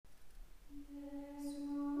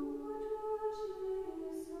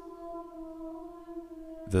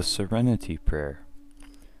The Serenity Prayer.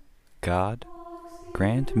 God,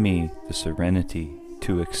 grant me the serenity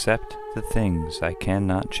to accept the things I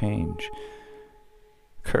cannot change,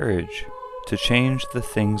 courage to change the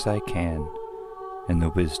things I can, and the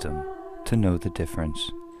wisdom to know the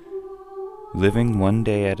difference. Living one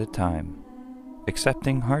day at a time,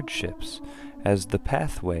 accepting hardships as the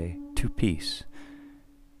pathway to peace,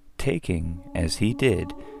 taking, as he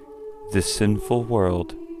did, this sinful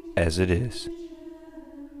world as it is,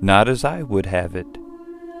 not as I would have it,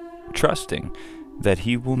 trusting that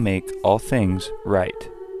he will make all things right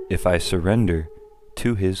if I surrender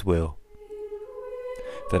to his will,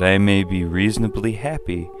 that I may be reasonably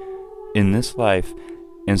happy in this life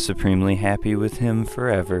and supremely happy with him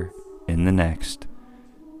forever in the next.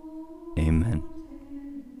 Amen.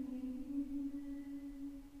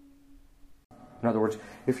 In other words,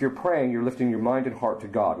 if you're praying, you're lifting your mind and heart to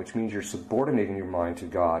God, which means you're subordinating your mind to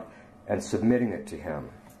God and submitting it to him.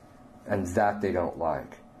 And that they don't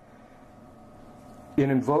like. It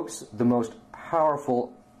invokes the most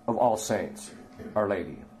powerful of all saints, Our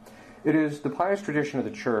Lady. It is the pious tradition of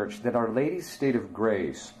the Church that Our Lady's state of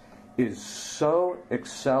grace is so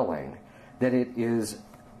excelling that it is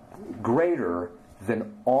greater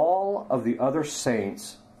than all of the other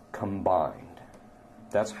saints combined.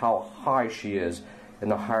 That's how high she is in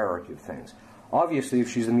the hierarchy of things. Obviously, if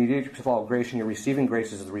she's the mediatrix of all grace and you're receiving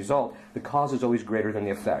grace as a result, the cause is always greater than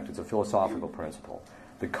the effect. It's a philosophical principle.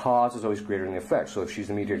 The cause is always greater than the effect. So if she's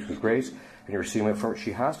the mediatrix of grace and you're receiving it from her,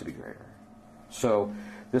 she has to be greater. So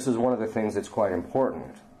this is one of the things that's quite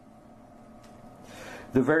important.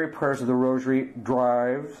 The very prayers of the Rosary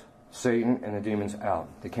drive Satan and the demons out.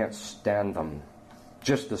 They can't stand them.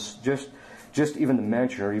 Just even the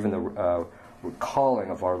mention or even the recalling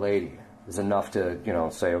of Our Lady is enough to,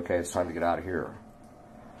 say, okay, it's time to get out of here.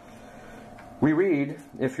 We read,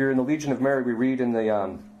 if you're in the Legion of Mary, we read in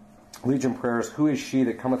the Legion prayers, "Who is she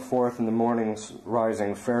that cometh forth in the morning's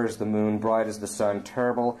rising, fair as the moon, bright as the sun,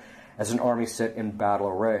 terrible as an army set in battle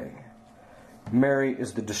array?" Mary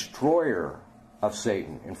is the destroyer of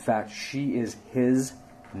Satan. In fact, she is his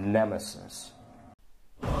nemesis.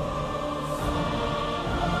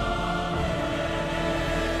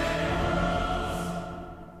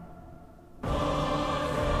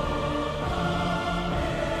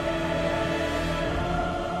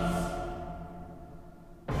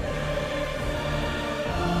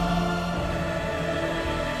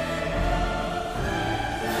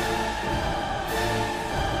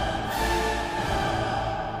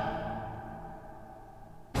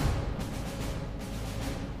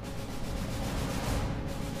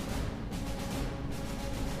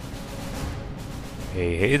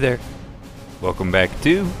 Hey there. Welcome back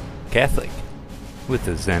to Catholic with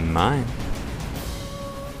a Zen Mind.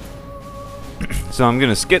 So I'm going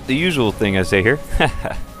to skip the usual thing I say here.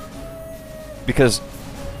 Because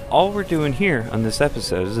all we're doing here on this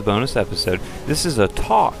episode is a bonus episode. This is a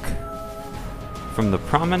talk from the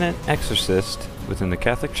prominent exorcist within the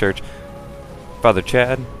Catholic Church, Father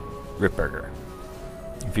Chad Ripperger.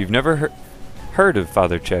 If you've never heard of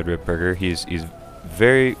Father Chad Ripperger, he's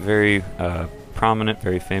very, very prominent,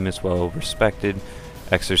 very famous, well-respected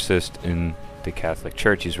exorcist in the Catholic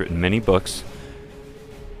Church. He's written many books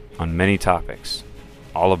on many topics,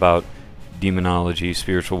 all about demonology,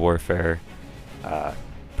 spiritual warfare,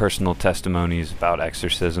 personal testimonies about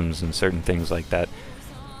exorcisms and certain things like that.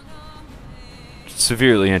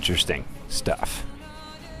 Severely interesting stuff.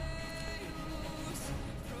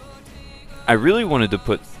 I really wanted to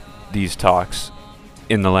put these talks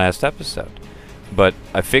in the last episode, but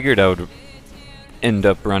I figured I would end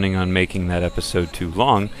up running on making that episode too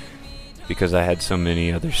long because I had so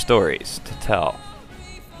many other stories to tell.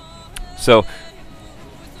 So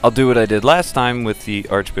I'll do what I did last time with the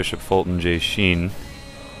Archbishop Fulton J. Sheen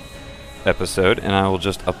episode, and I will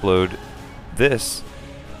just upload this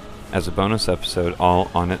as a bonus episode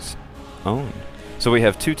all on its own. So we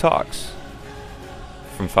have two talks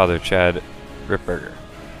from Father Chad Ripperger.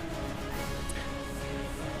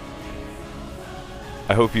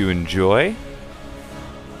 I hope you enjoy.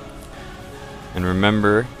 And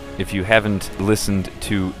remember, if you haven't listened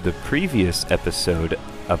to the previous episode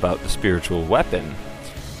about the spiritual weapon,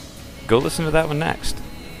 go listen to that one next.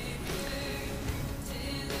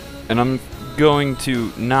 And I'm going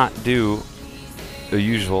to not do a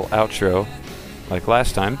usual outro like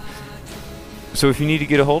last time. So if you need to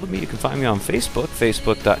get a hold of me, you can find me on Facebook,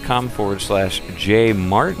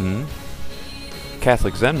 facebook.com/jmartin,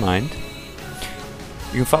 Catholic Zen Mind.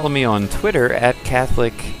 You can follow me on Twitter at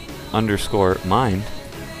Catholic_mind. You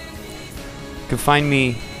can find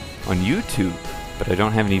me on YouTube, but I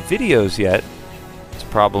don't have any videos yet. It's a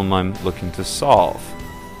problem I'm looking to solve.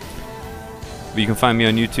 But you can find me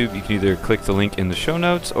on YouTube. You can either click the link in the show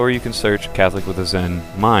notes, or you can search Catholic with a Zen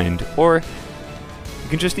Mind, or you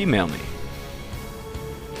can just email me.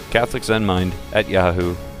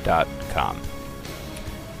 CatholicZenMind@yahoo.com.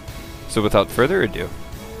 So without further ado,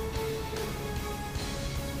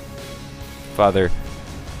 Father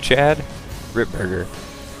Chad Rittberger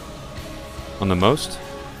on the Most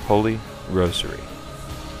Holy Rosary.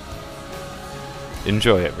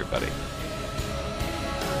 Enjoy, everybody.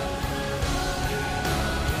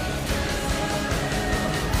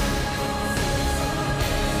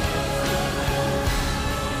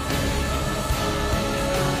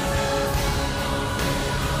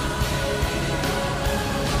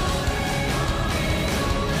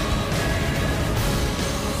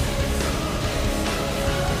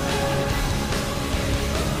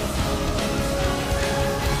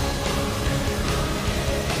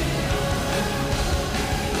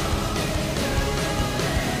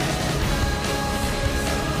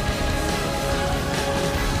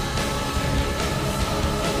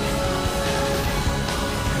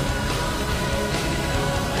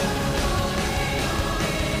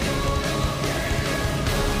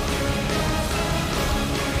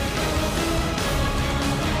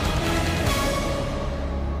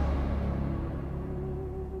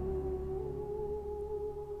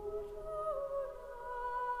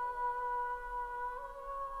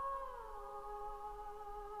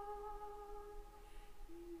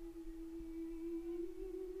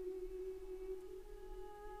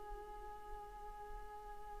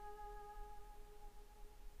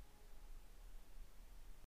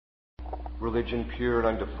 Religion pure and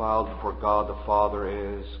undefiled before God the Father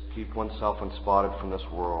is, keep oneself unspotted from this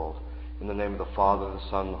world. In the name of the Father, the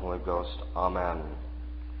Son, and the Holy Ghost. Amen.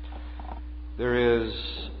 There is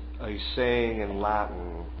a saying in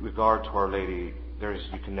Latin, with regard to Our Lady,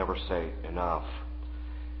 you can never say enough.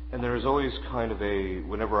 And there is always kind of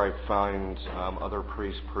whenever I find other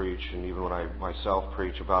priests preach, and even when I myself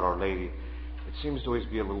preach about Our Lady, it seems to always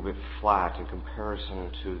be a little bit flat in comparison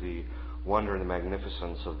to the wonder and the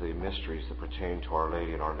magnificence of the mysteries that pertain to Our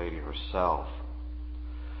Lady and Our Lady herself.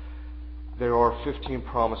 There are 15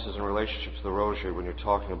 promises in relationship to the Rosary when you're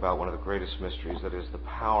talking about one of the greatest mysteries, that is the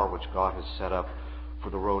power which God has set up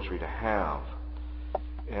for the Rosary to have.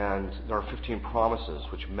 And there are 15 promises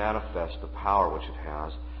which manifest the power which it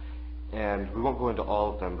has. And we won't go into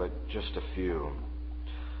all of them, but just a few.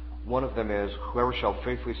 One of them is, whoever shall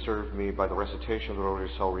faithfully serve me by the recitation of the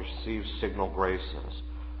Rosary shall receive signal graces.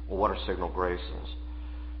 Well, what are signal graces?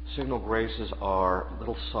 Signal graces are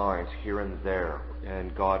little signs here and there,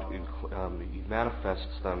 and God He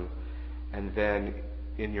manifests them, and then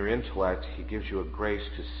in your intellect He gives you a grace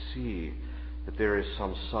to see that there is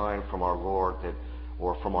some sign from our Lord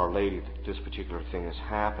or from Our Lady that this particular thing is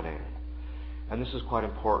happening. And this is quite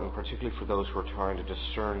important, particularly for those who are trying to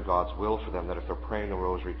discern God's will for them, that if they're praying the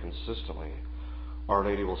Rosary consistently, Our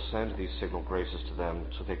Lady will send these signal graces to them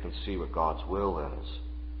so they can see what God's will is.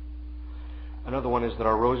 Another one is that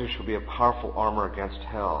our Rosary shall be a powerful armor against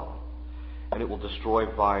hell, and it will destroy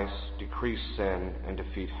vice, decrease sin, and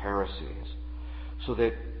defeat heresies. So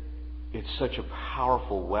that it's such a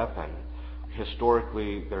powerful weapon.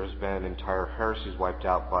 Historically, there's been entire heresies wiped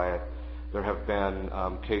out by it. There have been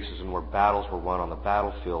cases in where battles were won on the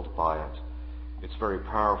battlefield by it. It's very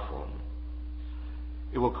powerful.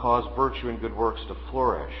 It will cause virtue and good works to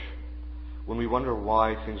flourish. When we wonder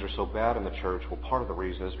why things are so bad in the church, well, part of the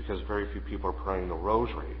reason is because very few people are praying the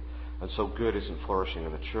Rosary, and so good isn't flourishing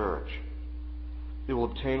in the church. It will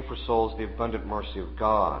obtain for souls the abundant mercy of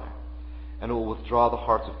God, and it will withdraw the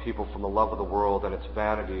hearts of people from the love of the world and its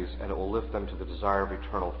vanities, and it will lift them to the desire of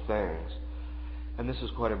eternal things. And this is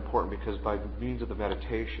quite important because by means of the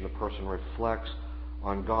meditation, the person reflects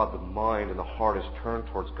on God. The mind and the heart is turned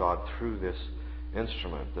towards God through this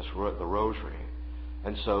instrument, the Rosary.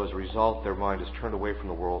 And so as a result, their mind is turned away from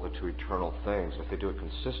the world into eternal things. If they do it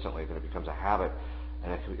consistently, then it becomes a habit,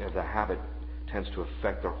 and the habit tends to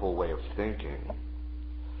affect their whole way of thinking.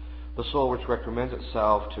 The soul which recommends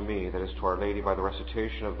itself to me, that is to Our Lady, by the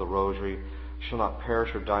recitation of the Rosary, shall not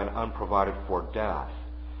perish or die unprovided for death.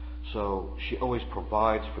 So she always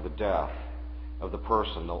provides for the death of the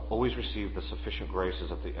person. They'll always receive the sufficient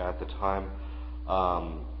graces at the time.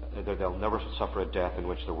 They'll never suffer a death in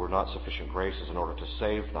which there were not sufficient graces in order to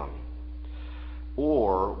save them.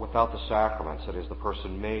 Or without the sacraments, that is, the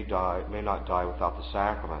person may not die without the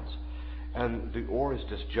sacraments. And the or is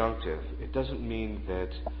disjunctive. It doesn't mean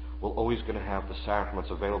that we're always going to have the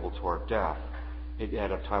sacraments available to our death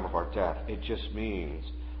at a time of our death. It just means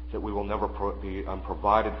that we will never be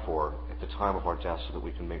unprovided for at the time of our death, so that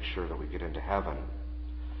we can make sure that we get into heaven.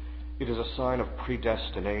 It is a sign of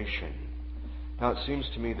predestination. Now, it seems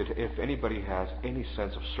to me that if anybody has any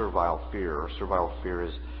sense of servile fear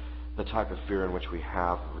is the type of fear in which we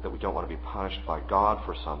have that we don't want to be punished by God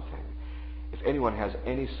for something. If anyone has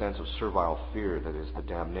any sense of servile fear, that is the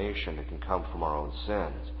damnation that can come from our own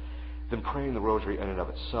sins, then praying the rosary in and of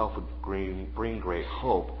itself would bring great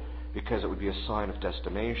hope, because it would be a sign of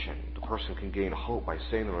destination. The person can gain hope by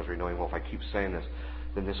saying the rosary, knowing, well, if I keep saying this,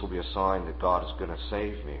 then this will be a sign that God is going to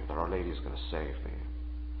save me, that Our Lady is going to save me.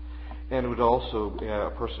 And it would also,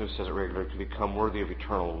 a person who says it regularly can become worthy of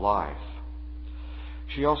eternal life.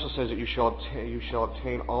 She also says that you shall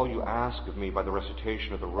obtain all you ask of me by the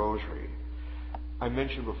recitation of the rosary. I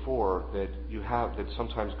mentioned before that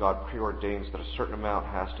sometimes God preordains that a certain amount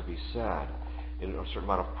has to be said, in a certain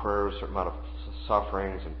amount of prayers, a certain amount of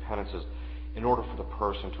sufferings and penances, in order for the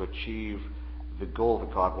person to achieve the goal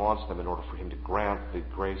that God wants them, in order for Him to grant the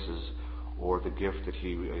graces or the gift that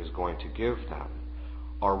He is going to give them.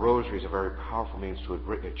 Our rosary is a very powerful means to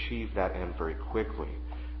achieve that end very quickly.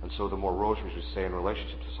 And so the more rosaries we say in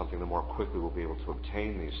relationship to something, the more quickly we'll be able to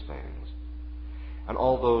obtain these things. And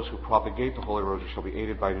all those who propagate the Holy Rosary shall be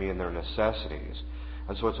aided by me in their necessities.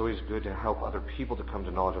 And so it's always good to help other people to come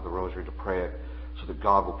to knowledge of the Rosary, to pray it, so that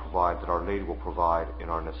God will provide, that Our Lady will provide in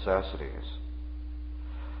our necessities.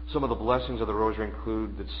 Some of the blessings of the Rosary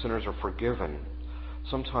include that sinners are forgiven.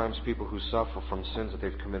 Sometimes people who suffer from sins that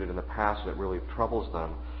they've committed in the past that really troubles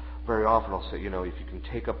them, very often I'll say, if you can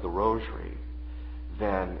take up the Rosary,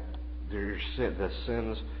 then the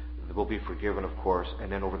sins will be forgiven, of course,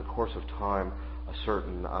 and then over the course of time, a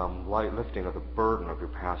certain light lifting of the burden of your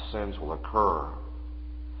past sins will occur.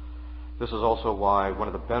 This is also why one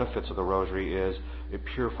of the benefits of the Rosary is it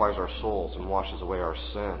purifies our souls and washes away our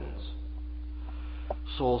sins.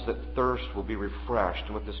 Souls that thirst will be refreshed,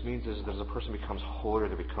 and what this means is that as a person becomes holier,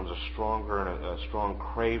 there becomes a stronger and a strong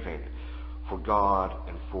craving for God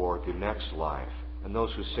and for the next life. And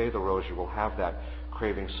those who say the Rosary will have that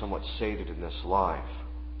craving somewhat sated in this life.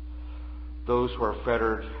 Those who are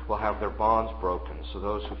fettered will have their bonds broken. So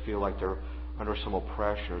those who feel like they're under some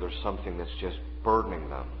oppression or there's something that's just burdening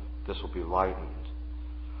them, this will be lightened.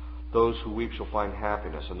 Those who weep shall find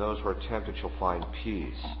happiness, and those who are tempted shall find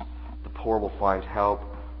peace. The poor will find help.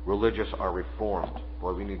 Religious are reformed.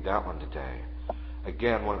 Boy, we need that one today.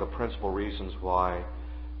 Again, one of the principal reasons why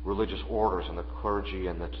religious orders and the clergy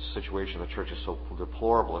and the situation of the church is so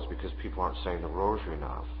deplorable is because people aren't saying the Rosary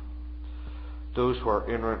enough. Those who are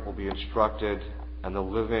ignorant will be instructed, and the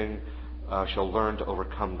living shall learn to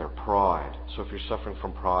overcome their pride. So if you're suffering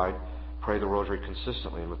from pride, pray the Rosary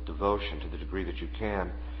consistently and with devotion to the degree that you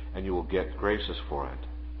can, and you will get graces for it.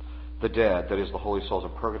 The dead, that is the holy souls in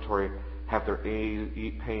purgatory, have their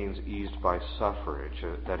pains eased by suffrage,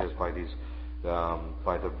 that is by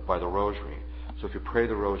the Rosary. So if you pray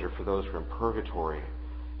the Rosary for those who are in purgatory,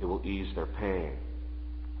 it will ease their pain.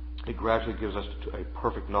 It gradually gives us a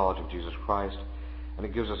perfect knowledge of Jesus Christ, and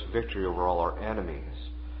it gives us victory over all our enemies.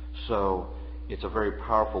 So it's a very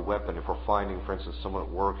powerful weapon if we're finding, for instance, someone at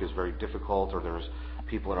work is very difficult, or there's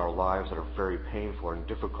people in our lives that are very painful and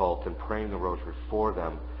difficult, then praying the Rosary for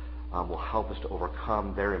them will help us to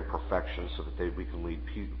overcome their imperfections so that we can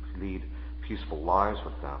lead peaceful lives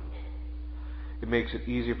with them. It makes it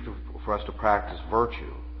easier for us to practice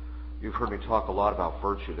virtue. You've heard me talk a lot about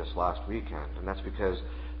virtue this last weekend, and that's because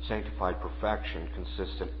sanctified perfection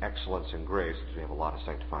consists in excellence in grace, because we have a lot of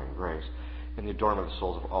sanctifying grace, and the adornment of the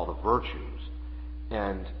souls of all the virtues.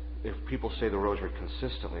 And if people say the Rosary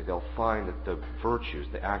consistently, they'll find that the virtues,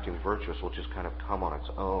 the acting virtuous, will just kind of come on its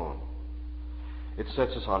own. It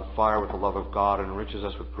sets us on fire with the love of God and enriches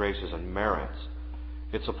us with graces and merits.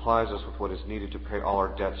 It supplies us with what is needed to pay all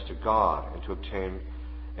our debts to God and to obtain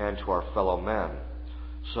and to our fellow men.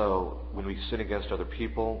 So when we sin against other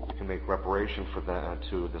people, we can make reparation for them,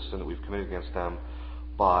 to the sin that we've committed against them,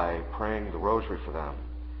 by praying the Rosary for them.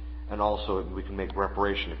 And also we can make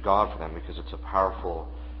reparation to God for them, because it's a powerful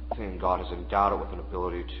thing. God has endowed it with an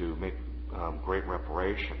ability to make great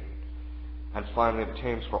reparation. And finally, it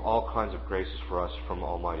obtains for all kinds of graces for us from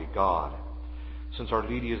Almighty God. Since Our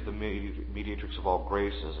Lady is the mediatrix of all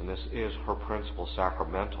graces, and this is her principal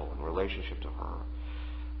sacramental in relationship to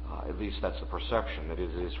her, at least that's the perception, that it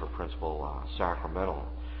is her principal sacramental.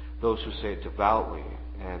 Those who say it devoutly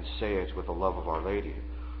and say it with the love of Our Lady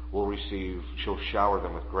she'll shower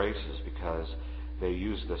them with graces, because they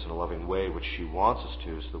use this in a loving way which she wants us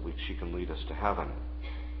to, so that she can lead us to heaven.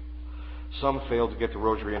 Some fail to get the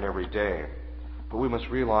Rosary in every day, but we must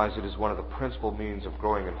realize it is one of the principal means of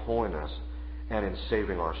growing in holiness and in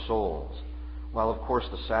saving our souls. While, of course,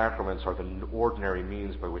 the sacraments are the ordinary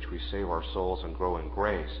means by which we save our souls and grow in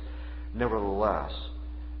grace, nevertheless,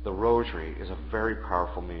 The rosary is a very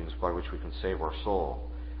powerful means by which we can save our soul.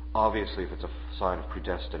 Obviously, if it's a sign of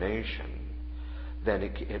predestination, then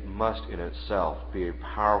it must in itself be a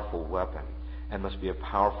powerful weapon and must be a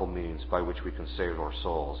powerful means by which we can save our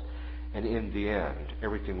souls. And in the end,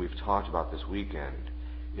 everything we've talked about this weekend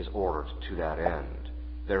is ordered to that end.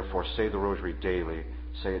 Therefore, say the rosary daily,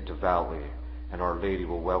 say it devoutly, and Our Lady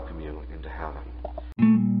will welcome you into heaven.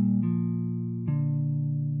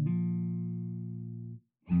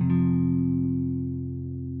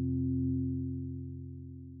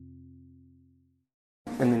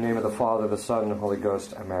 In the name of the Father, the Son, and the Holy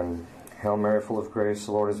Ghost. Amen. Hail Mary, full of grace,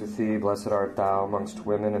 the Lord is with thee. Blessed art thou amongst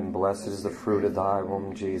women, and blessed is the fruit of thy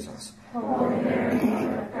womb, Jesus. Holy Mary,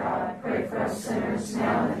 Mother of God, pray for us sinners,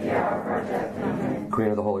 now and at the hour of our death. Amen. Queen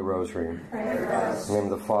of the Holy Rosary. Pray for us. In the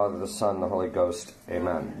name of the Father, the Son, and the Holy Ghost.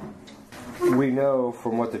 Amen. We know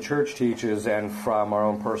from what the Church teaches and from our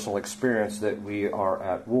own personal experience that we are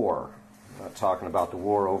at war. I'm not talking about the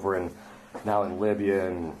war over now in Libya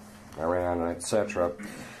and Iran, etc.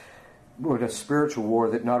 But a spiritual war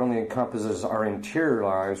that not only encompasses our interior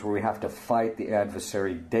lives, where we have to fight the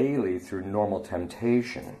adversary daily through normal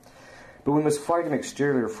temptation, but we must fight him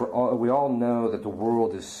exterior. We all know that the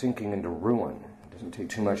world is sinking into ruin. It doesn't take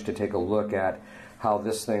too much to take a look at how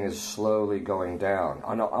this thing is slowly going down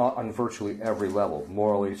on virtually every level: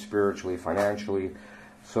 morally, spiritually, financially,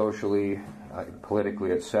 socially,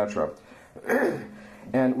 politically, etc.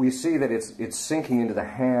 And we see that it's sinking into the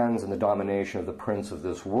hands and the domination of the prince of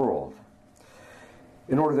this world.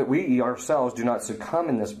 In order that we ourselves do not succumb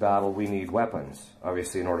in this battle, we need weapons,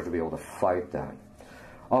 obviously, in order to be able to fight that.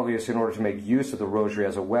 Obviously, in order to make use of the rosary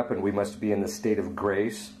as a weapon, we must be in the state of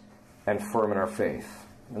grace and firm in our faith.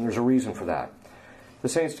 And there's a reason for that. The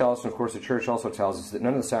saints tell us, and of course the Church also tells us, that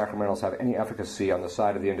none of the sacramentals have any efficacy on the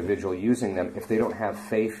side of the individual using them if they don't have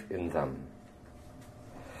faith in them.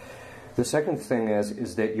 The second thing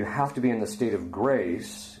is that you have to be in the state of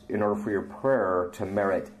grace in order for your prayer to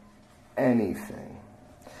merit anything.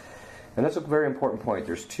 And that's a very important point.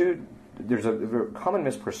 There's a very common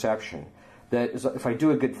misperception that is, if I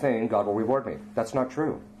do a good thing, God will reward me. That's not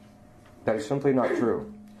true. That is simply not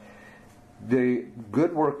true. The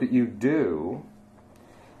good work that you do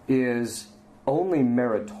is only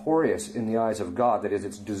meritorious in the eyes of God. That is,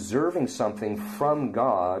 it's deserving something from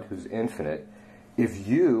God, who's infinite, if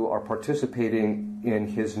you are participating in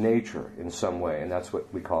his nature in some way. And that's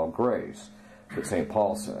what we call grace, that St.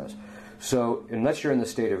 Paul says. So unless you're in the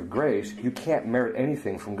state of grace, you can't merit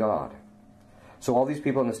anything from God. So all these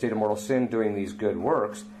people in the state of mortal sin doing these good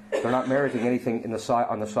works, they're not meriting anything on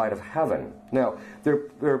the side of heaven. Now,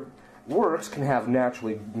 their works can have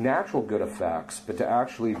natural good effects, but to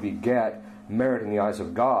actually beget merit in the eyes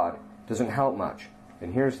of God doesn't help much.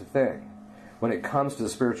 And here's the thing. When it comes to the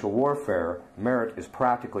spiritual warfare, merit is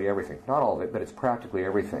practically everything. Not all of it, but it's practically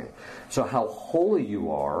everything. So how holy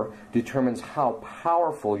you are determines how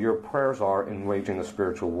powerful your prayers are in waging the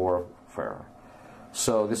spiritual warfare.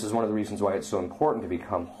 So this is one of the reasons why it's so important to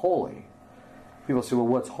become holy. People say, well,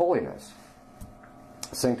 what's holiness?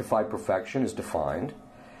 Sanctified perfection is defined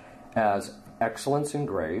as excellence in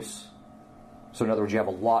grace. So in other words, you have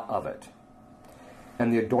a lot of it.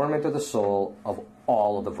 And the adornment of the soul of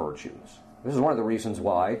all of the virtues. This is one of the reasons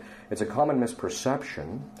why it's a common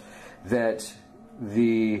misperception that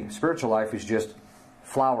the spiritual life is just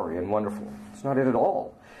flowery and wonderful. It's not it at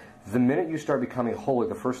all. The minute you start becoming holy,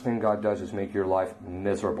 the first thing God does is make your life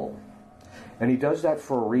miserable. And he does that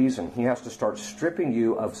for a reason. He has to start stripping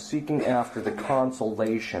you of seeking after the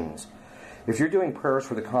consolations. If you're doing prayers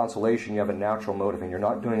for the consolation, you have a natural motive, and you're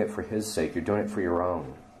not doing it for his sake, you're doing it for your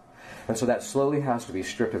own. And so that slowly has to be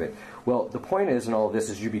stripped of it. Well, the point is in all of this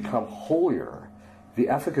is you become holier. The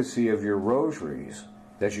efficacy of your rosaries,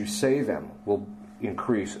 as you say them, will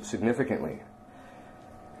increase significantly.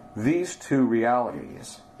 These two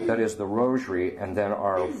realities, that is the rosary and then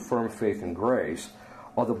our firm faith in grace,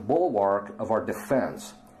 are the bulwark of our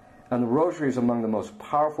defense. And the rosary is among the most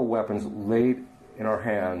powerful weapons laid in our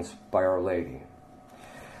hands by Our Lady.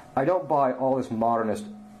 I don't buy all this modernist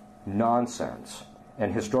nonsense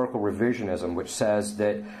and historical revisionism which says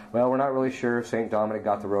that, well, we're not really sure if St. Dominic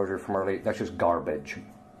got the rosary from Our Lady. That's just garbage.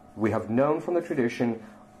 We have known from the tradition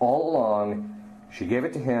all along, she gave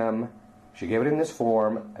it to him, she gave it in this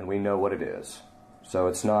form, and we know what it is. So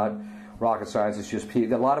it's not rocket science, it's just,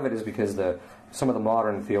 a lot of it is because some of the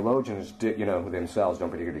modern theologians, who themselves don't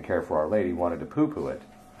particularly care for Our Lady, wanted to poo-poo it.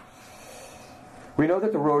 We know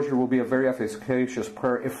that the rosary will be a very efficacious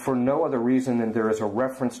prayer if for no other reason than there is a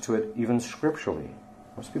reference to it even scripturally.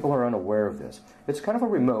 Most people are unaware of this. It's kind of a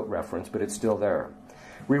remote reference, but it's still there.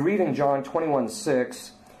 We read in John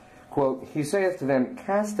 21:6, quote, "He saith to them,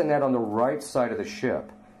 Cast the net on the right side of the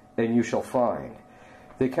ship, and you shall find.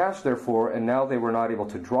 They cast therefore, and now they were not able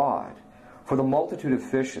to draw it, for the multitude of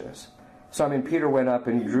fishes. Simon Peter went up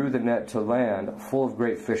and drew the net to land, full of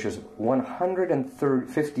great fishes,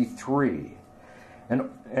 153.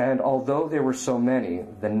 And although there were so many,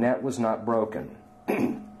 the net was not broken."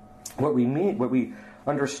 What we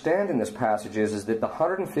understand in this passage is that the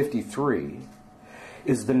 153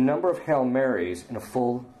 is the number of Hail Marys in a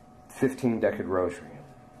full 15-decade rosary.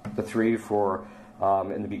 The 3 for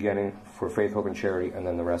in the beginning for faith, hope, and charity, and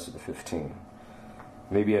then the rest of the 15.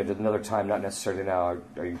 Maybe at another time, not necessarily now,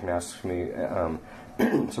 you can ask me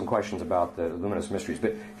some questions about the luminous mysteries.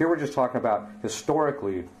 But here we're just talking about,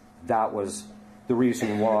 historically, that was the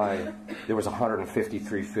reason why there was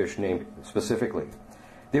 153 fish named specifically.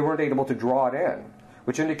 They weren't able to draw it in,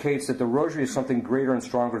 which indicates that the rosary is something greater and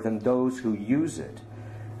stronger than those who use it.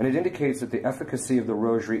 And it indicates that the efficacy of the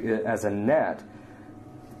rosary as a net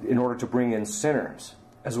in order to bring in sinners,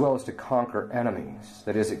 as well as to conquer enemies.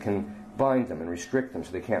 That is, it can bind them and restrict them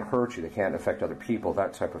so they can't hurt you, they can't affect other people,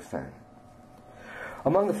 that type of thing.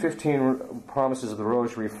 Among the 15 promises of the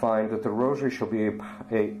rosary, find that the rosary shall be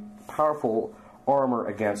a powerful armor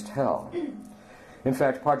against hell. In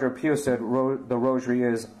fact, Padre Pio said the rosary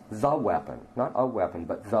is the weapon, not a weapon,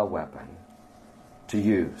 but the weapon to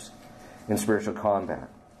use in spiritual combat.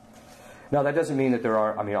 Now, that doesn't mean that there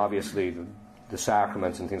are, obviously, the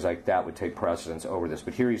sacraments and things like that would take precedence over this.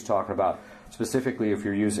 But here he's talking about, specifically, if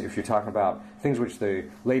you're talking about things which the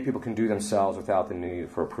lay people can do themselves without the need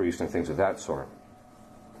for a priest and things of that sort.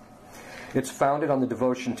 It's founded on the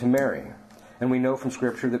devotion to Mary. And we know from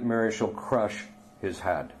Scripture that Mary shall crush his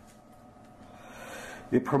head.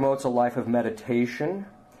 It promotes a life of meditation.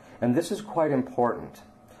 And this is quite important.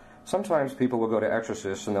 Sometimes people will go to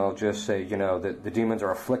exorcists and they'll just say, that the demons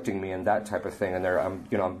are afflicting me and that type of thing, and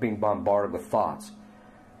I'm being bombarded with thoughts.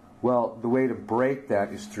 Well, the way to break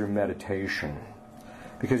that is through meditation.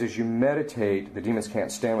 Because as you meditate, the demons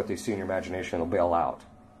can't stand what they see in your imagination. They'll bail out.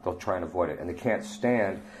 They'll try and avoid it. And they can't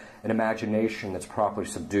stand an imagination that's properly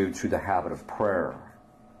subdued through the habit of prayer.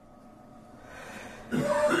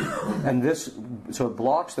 And so it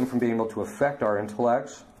blocks them from being able to affect our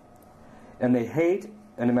intellects. And they hate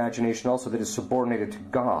an imagination also that is subordinated to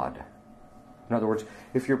God. In other words,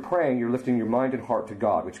 if you're praying, you're lifting your mind and heart to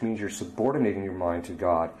God, which means you're subordinating your mind to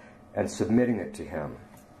God and submitting it to Him.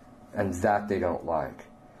 And that they don't like.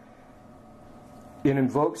 It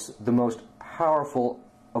invokes the most powerful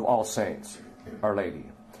of all saints, Our Lady.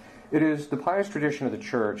 It is the pious tradition of the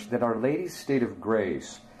Church that Our Lady's state of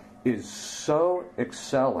grace is so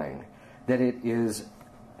excelling that it is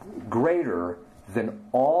greater than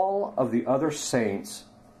all of the other saints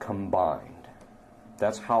combined.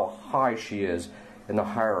 That's how high she is in the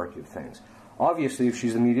hierarchy of things. Obviously, if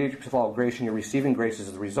she's the mediatrix of all grace and you're receiving grace as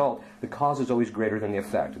a result, the cause is always greater than the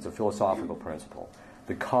effect. It's a philosophical principle.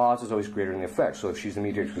 The cause is always greater than the effect. So if she's the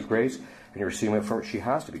mediatrix of grace and you're receiving it from her, she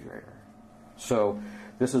has to be greater. So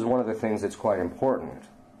this is one of the things that's quite important.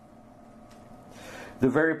 The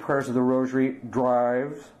very prayers of the Rosary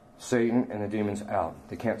drive Satan and the demons out.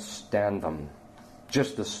 They can't stand them.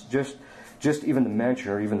 Just even the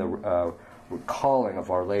mention or even the calling of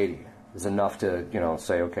Our Lady is enough to,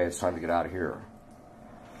 say, okay, it's time to get out of here.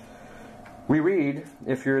 We read,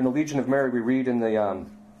 if you're in the Legion of Mary, we read in the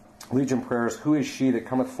Legion prayers, "Who is she that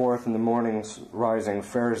cometh forth in the morning's rising,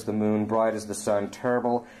 fair as the moon, bright as the sun,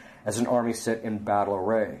 terrible as an army set in battle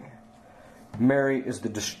array?" Mary is the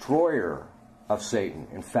destroyer of Satan.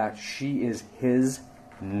 In fact, she is his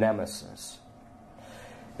nemesis.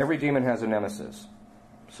 Every demon has a nemesis.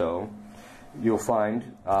 So you'll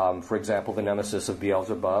find, for example, the nemesis of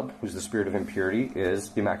Beelzebub, who's the spirit of impurity,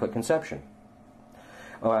 is the Immaculate Conception.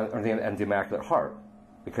 And the Immaculate Heart,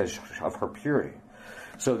 because of her purity.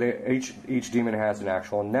 So each demon has an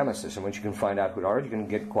actual nemesis. And once you can find out who they are, you can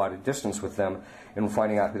get quite a distance with them in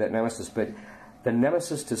finding out who that nemesis is. But the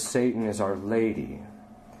nemesis to Satan is Our Lady,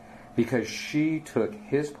 because she took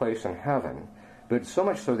his place in heaven, but so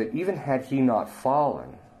much so that even had he not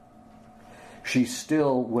fallen, she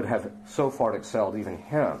still would have so far excelled even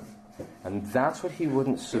him. And that's what he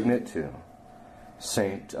wouldn't submit to.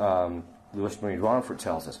 St. Louis Marie de Montfort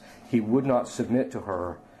tells us. He would not submit to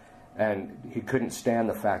her, and he couldn't stand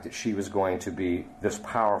the fact that she was going to be this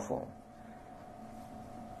powerful.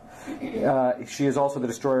 She is also the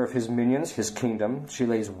destroyer of his minions, his kingdom. She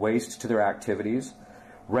lays waste to their activities,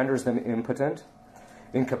 renders them impotent,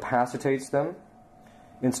 incapacitates them,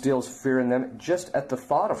 instills fear in them just at the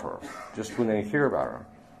thought of her, just when they hear about her.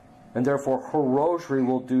 And therefore her rosary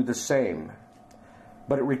will do the same.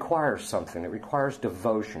 But it requires something. It requires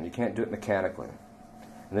devotion. You can't do it mechanically.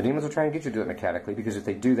 And the demons will try and get you to do it mechanically, because if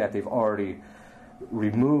they do that, they've already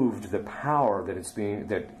removed the power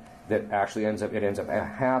that that actually ends up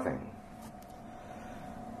having.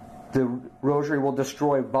 The rosary will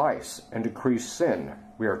destroy vice and decrease sin,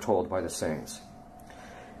 we are told by the saints.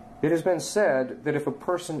 It has been said that if a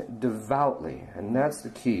person devoutly, and that's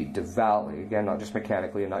the key, devoutly, again, not just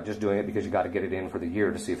mechanically and not just doing it because you got to get it in for the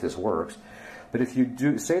year to see if this works, but if you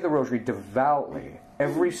do say the rosary devoutly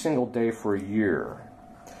every single day for a year,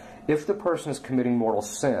 if the person is committing mortal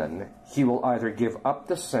sin, he will either give up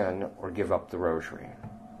the sin or give up the rosary.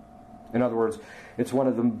 In other words, it's one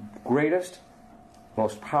of the greatest,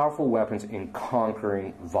 most powerful weapons in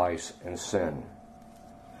conquering vice and sin.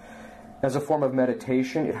 As a form of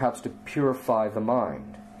meditation, it helps to purify the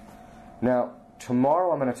mind. Now,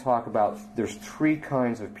 tomorrow I'm going to talk about, there's 3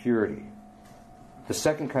 kinds of purity. The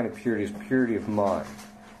second kind of purity is purity of mind.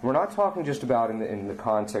 We're not talking just about in the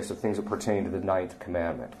context of things that pertain to the 9th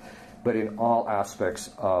commandment, but in all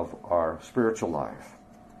aspects of our spiritual life.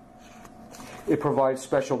 It provides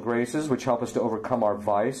special graces which help us to overcome our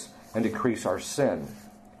vice and decrease our sin.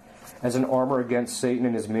 As an armor against Satan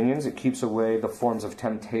and his minions, it keeps away the forms of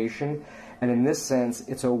temptation, and in this sense,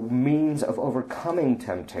 it's a means of overcoming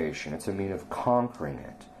temptation. It's a means of conquering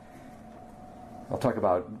it. I'll talk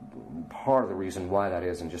about part of the reason why that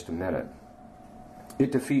is in just a minute.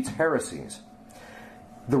 It defeats heresies.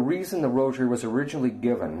 The reason the rosary was originally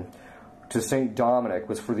given to St. Dominic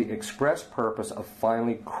was for the express purpose of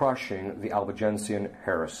finally crushing the Albigensian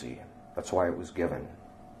heresy. That's why it was given.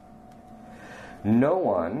 No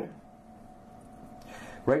one...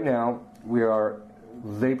 Right now, we are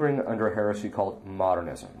laboring under a heresy called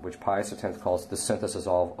modernism, which Pius X calls the synthesis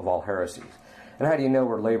of all heresies. And how do you know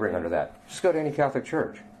we're laboring under that? Just go to any Catholic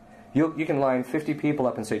church. You can line 50 people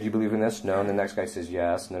up and say, do you believe in this? No. And the next guy says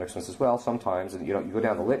yes. And the next one says, well, sometimes. And you go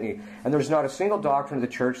down the litany. And there's not a single doctrine of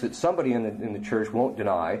the church that somebody in the church won't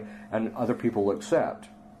deny and other people will accept.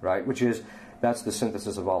 Right? That's the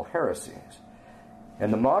synthesis of all heresies.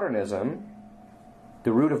 And the modernism...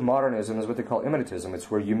 The root of modernism is what they call immanentism. It's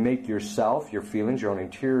where you make yourself, your feelings, your own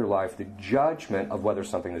interior life, the judgment of whether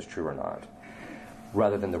something is true or not,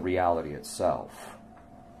 rather than the reality itself.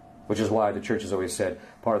 Which is why the church has always said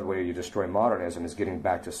part of the way you destroy modernism is getting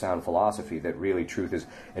back to sound philosophy, that really truth is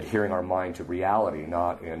adhering our mind to reality,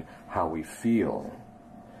 not in how we feel.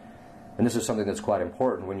 And this is something that's quite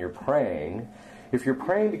important when you're praying. If you're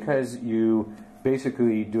praying because you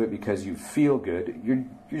basically do it because you feel good, you're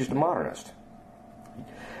just a modernist.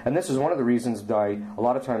 And this is one of the reasons a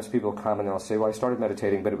lot of times people come and they'll say, well, I started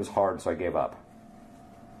meditating, but it was hard, so I gave up.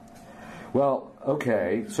 Well,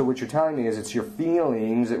 okay, so what you're telling me is it's your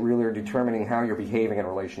feelings that really are determining how you're behaving in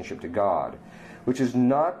relationship to God, which is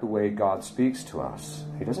not the way God speaks to us.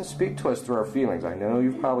 He doesn't speak to us through our feelings. I know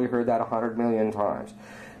you've probably heard that 100 million times.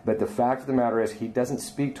 But the fact of the matter is, He doesn't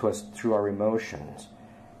speak to us through our emotions.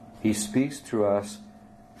 He speaks to us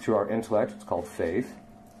through our intellect, it's called faith,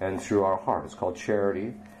 and through our heart, it's called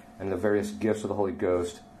charity, and the various gifts of the Holy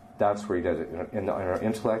Ghost. That's where He does it. In our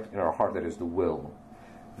intellect, in our heart, that is the will.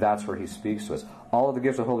 That's where He speaks to us. All of the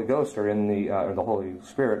gifts of the Holy Ghost are in or the Holy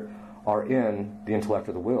Spirit are in the intellect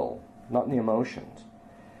or the will, not in the emotions.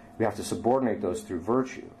 We have to subordinate those through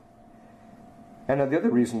virtue. And the other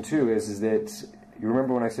reason, too, is that, you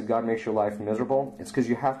remember when I said God makes your life miserable? It's because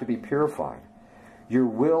you have to be purified. Your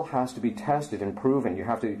will has to be tested and proven.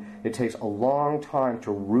 It takes a long time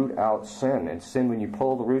to root out sin. And sin, when you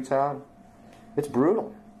pull the roots out, it's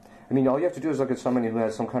brutal. I mean, all you have to do is look at somebody who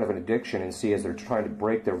has some kind of an addiction and see as they're trying to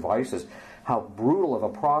break their vices, how brutal of a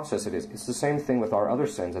process it is. It's the same thing with our other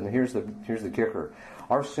sins. And here's the kicker.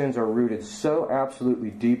 Our sins are rooted so absolutely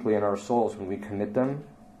deeply in our souls when we commit them,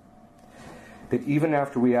 that even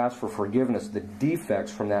after we ask for forgiveness, the defects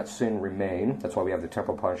from that sin remain. That's why we have the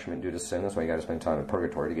temporal punishment due to sin. That's why you got to spend time in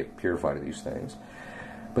purgatory to get purified of these things.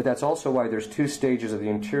 But that's also why there's 2 stages of the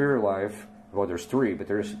interior life. Well, there's 3, but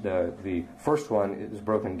there's the first one is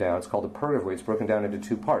broken down. It's called the purgative way. It's broken down into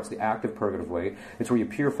 2 parts. The active purgative way, it's where you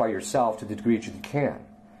purify yourself to the degree that you can.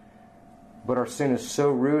 But our sin is so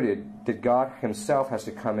rooted that God Himself has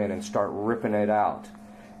to come in and start ripping it out.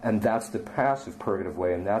 And that's the passive purgative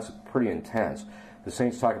way, and that's pretty intense. The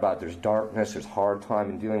saints talk about there's darkness, there's hard time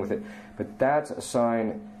in dealing with it, but that's a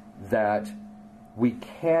sign that you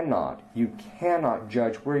cannot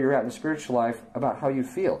judge where you're at in the spiritual life about how you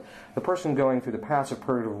feel. The person going through the passive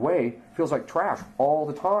purgative way feels like trash all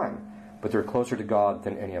the time, but they're closer to God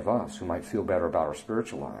than any of us who might feel better about our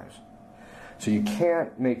spiritual lives. So you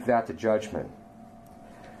can't make that the judgment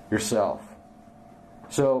yourself.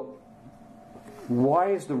 So why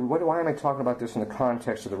am I talking about this in the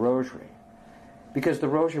context of the rosary? Because the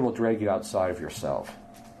rosary will drag you outside of yourself.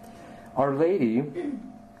 Our Lady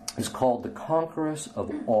is called the conqueress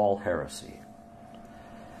of all heresy.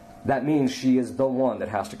 That means she is the one that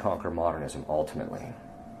has to conquer modernism ultimately,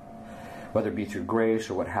 whether it be through grace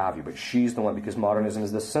or what have you, but she's the one, because modernism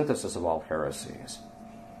is the synthesis of all heresies.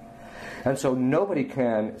 And so nobody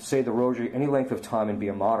can say the rosary any length of time and be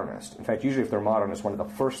a modernist. In fact, usually if they're modernist, one of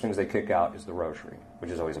the first things they kick out is the rosary,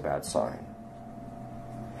 which is always a bad sign.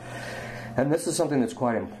 And this is something that's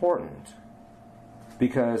quite important,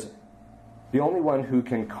 because the only one who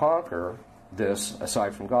can conquer this,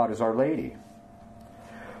 aside from God, is Our Lady.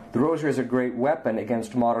 The rosary is a great weapon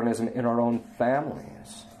against modernism in our own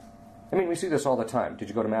families. I mean, we see this all the time. Did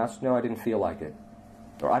you go to Mass? No, I didn't feel like it.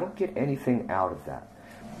 Or, I don't get anything out of that.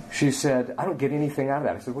 She said, I don't get anything out of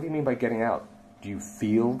that. I said, what do you mean by getting out? Do you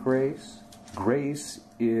feel grace? Grace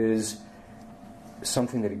is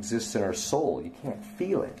something that exists in our soul. You can't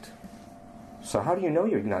feel it. So how do you know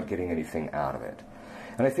you're not getting anything out of it?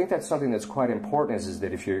 And I think that's something that's quite important, is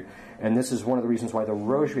that if you're, and this is one of the reasons why the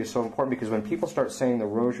rosary is so important, because when people start saying the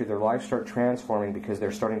rosary, their lives start transforming, because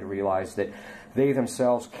they're starting to realize that they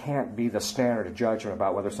themselves can't be the standard of judgment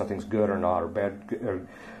about whether something's good or not, or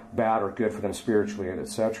bad or good for them spiritually, and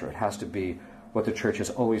etc. It has to be what the Church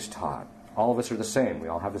has always taught. All of us are the same. We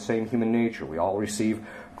all have the same human nature. We all receive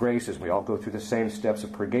graces. We all go through the same steps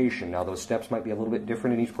of purgation. Now, those steps might be a little bit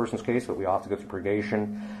different in each person's case, but we all have to go through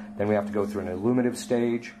purgation. Then we have to go through an illuminative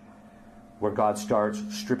stage where God starts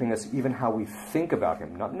stripping us even how we think about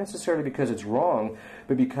Him. Not necessarily because it's wrong,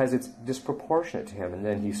 but because it's disproportionate to Him. And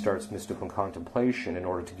then He starts mystical contemplation in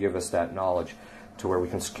order to give us that knowledge to where we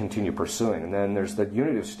can continue pursuing. And then there's the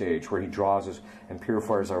unitive stage where He draws us and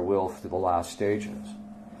purifies our will through the last stages.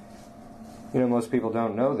 You know, most people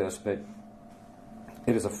don't know this, but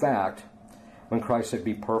it is a fact. When Christ said,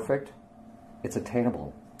 be perfect, it's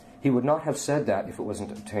attainable. He would not have said that if it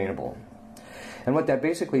wasn't attainable. And what that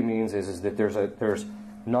basically means is that there's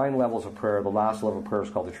 9 levels of prayer. The last level of prayer is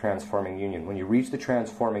called the transforming union. When you reach the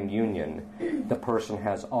transforming union, the person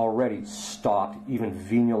has already stopped even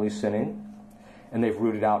venially sinning, and they've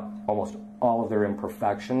rooted out almost all of their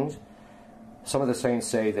imperfections. Some of the saints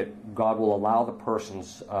say that God will allow the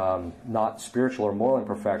person's not spiritual or moral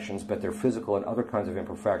imperfections, but their physical and other kinds of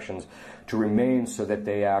imperfections to remain, so that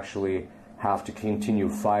they actually have to continue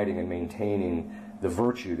fighting and maintaining the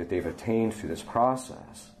virtue that they've attained through this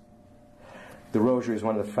process. The rosary is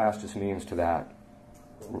one of the fastest means to that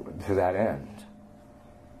end.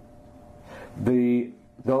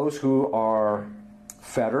 Those who are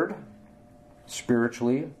fettered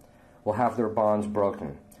spiritually will have their bonds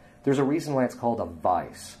broken. There's a reason why it's called a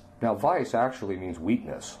vice. Now, vice actually means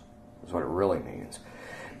weakness, is what it really means.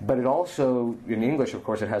 But it also, in English, of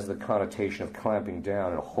course, it has the connotation of clamping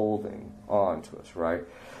down and holding on to us, right?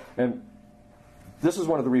 And this is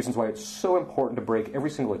one of the reasons why it's so important to break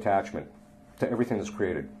every single attachment to everything that's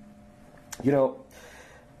created. You know,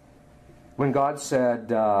 when God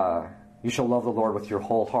said, you shall love the Lord with your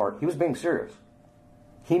whole heart, He was being serious.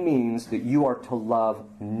 He means that you are to love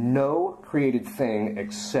no created thing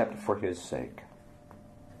except for His sake.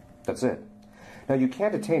 That's it. Now, you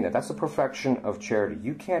can't attain that. That's the perfection of charity.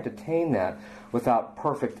 You can't attain that without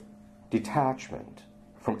perfect detachment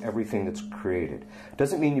from everything that's created. It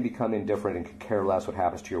doesn't mean you become indifferent and could care less what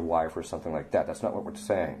happens to your wife or something like that. That's not what we're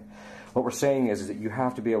saying. What we're saying is that you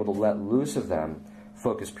have to be able to let loose of them,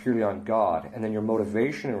 focus purely on God, and then your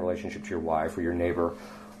motivation in relationship to your wife or your neighbor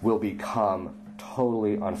will become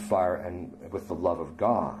totally on fire and with the love of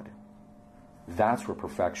God. That's where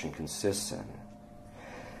perfection consists in.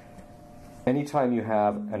 Anytime you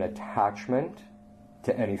have an attachment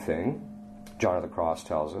to anything, John of the Cross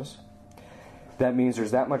tells us, that means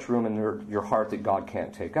there's that much room in your heart that God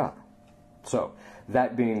can't take up. So,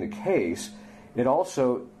 that being the case, it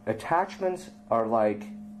also, attachments are like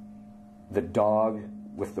the dog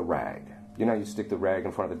with the rag. You know, you stick the rag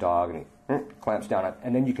in front of the dog and he clamps down it,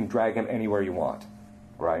 and then you can drag him anywhere you want,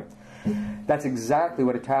 right? That's exactly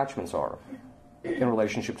what attachments are in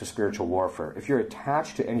relationship to spiritual warfare. If you're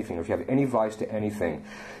attached to anything, or if you have any vice to anything,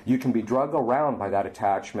 you can be dragged around by that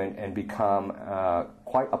attachment and become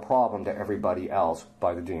quite a problem to everybody else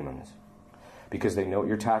by the demons. Because they know what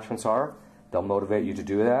your attachments are, they'll motivate you to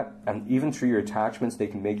do that, and even through your attachments, they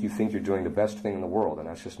can make you think you're doing the best thing in the world, and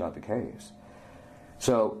that's just not the case.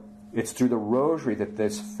 So, it's through the rosary that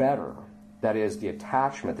this fetter, that is the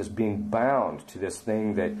attachment, this being bound to this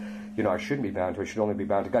thing that, you know, I shouldn't be bound to, I should only be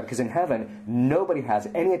bound to God. Because in heaven, nobody has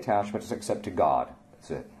any attachments except to God.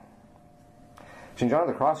 That's it. St. John of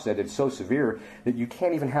the Cross said it's so severe that you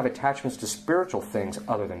can't even have attachments to spiritual things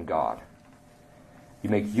other than God. You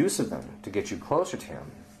make use of them to get you closer to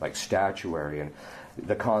Him. like statuary, and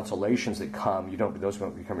the consolations that come, those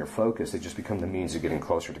don't become your focus. They just become the means of getting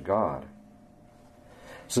closer to God.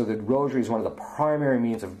 So the rosary is one of the primary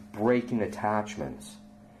means of breaking attachments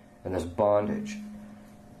and this bondage.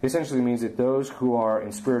 It essentially means that those who are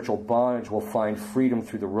in spiritual bondage will find freedom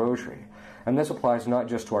through the rosary. And this applies not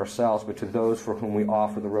just to ourselves, but to those for whom we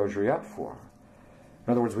offer the rosary up for.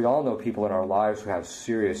 In other words, we all know people in our lives who have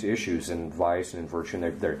serious issues in vice and in virtue,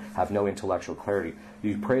 and they have no intellectual clarity.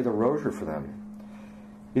 You pray the rosary for them.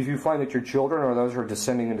 If you find that your children or those who are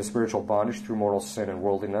descending into spiritual bondage through mortal sin and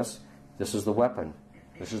worldliness, this is the weapon.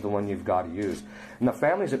 This is the one you've got to use. And the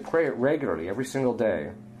families that pray it regularly, every single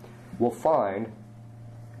day, will find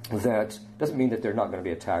that, doesn't mean that they're not going to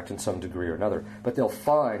be attacked in some degree or another, but they'll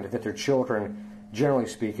find that their children, generally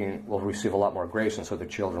speaking, will receive a lot more grace, and so the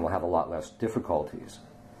children will have a lot less difficulties.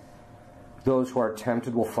 Those who are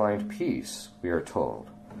tempted will find peace, we are told.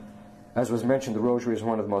 As was mentioned, the rosary is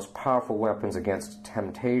one of the most powerful weapons against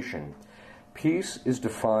temptation. Peace is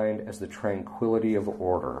defined as the tranquility of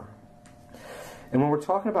order. And when we're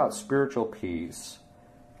talking about spiritual peace,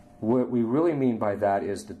 what we really mean by that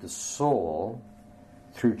is that the soul,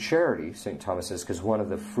 through charity, St. Thomas says, because one of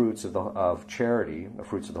the fruits of charity, the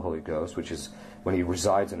fruits of the Holy Ghost, which is when He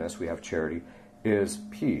resides in us, we have charity, is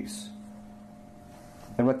peace.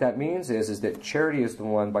 And what that means is that charity is the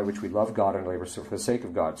one by which we love God and labor for the sake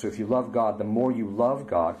of God. So if you love God, the more you love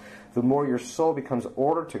God, the more your soul becomes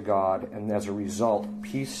ordered to God, and as a result,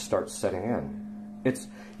 peace starts setting in.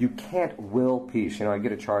 You can't will peace. I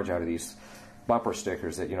get a charge out of these bumper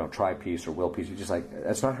stickers that, try peace or will peace. You're just like,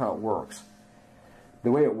 that's not how it works.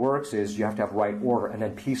 The way it works is you have to have right order, and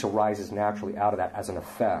then peace arises naturally out of that as an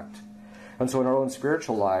effect. And so in our own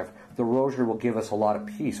spiritual life, the rosary will give us a lot of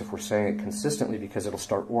peace if we're saying it consistently, because it'll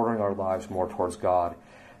start ordering our lives more towards God,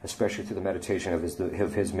 especially through the meditation of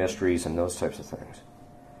His mysteries and those types of things.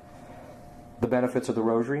 The benefits of the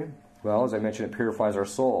rosary? Well, as I mentioned, it purifies our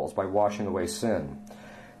souls by washing away sin.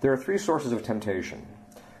 There are three sources of temptation: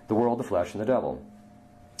 the world, the flesh, and the devil.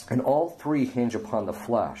 And all three hinge upon the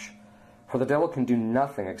flesh. For the devil can do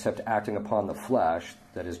nothing except acting upon the flesh,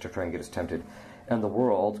 that is, to try and get us tempted, and the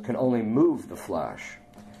world can only move the flesh.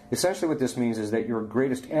 Essentially what this means is that your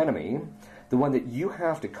greatest enemy, the one that you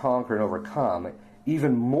have to conquer and overcome,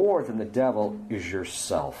 even more than the devil, is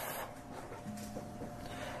yourself.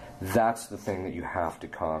 That's the thing that you have to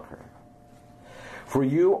conquer. For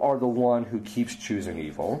you are the one who keeps choosing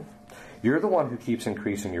evil. You're the one who keeps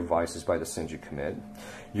increasing your vices by the sins you commit.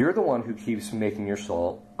 You're the one who keeps making your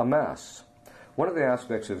soul a mess. One of the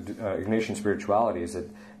aspects of Ignatian spirituality is that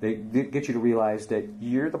they get you to realize that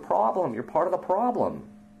you're the problem. You're part of the problem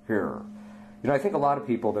here. I think a lot of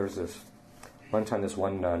people, there's this, one time this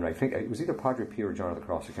one nun, I think it was either Padre Pio or John of the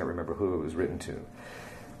Cross, I can't remember who it was written to.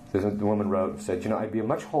 The woman wrote and said, I'd be a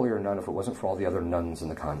much holier nun if it wasn't for all the other nuns in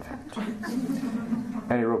the convent.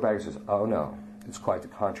 And he wrote back and says, oh no, it's quite the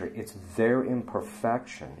contrary. It's their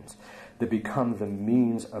imperfections that become the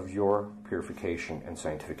means of your purification and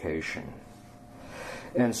sanctification.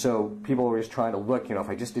 And so people are always trying to look, if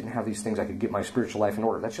I just didn't have these things, I could get my spiritual life in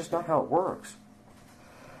order. That's just not how it works.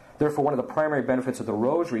 Therefore, one of the primary benefits of the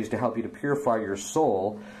rosary is to help you to purify your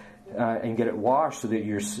soul and get it washed so that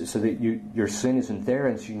your sin isn't there,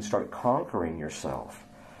 and so you can start conquering yourself.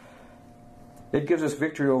 It gives us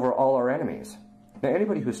victory over all our enemies. Now,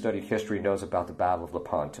 anybody who studied history knows about the Battle of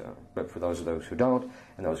Lepanto, but for those who don't,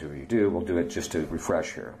 and those of you who do, we'll do it just to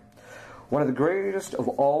refresh here. One of the greatest of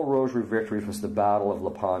all rosary victories was the Battle of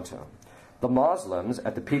Lepanto. The Muslims,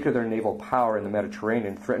 at the peak of their naval power in the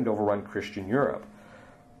Mediterranean, threatened to overrun Christian Europe.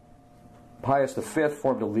 Pius V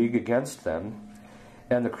formed a league against them,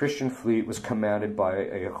 and the Christian fleet was commanded by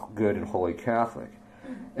a good and holy Catholic.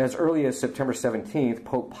 As early as September 17th,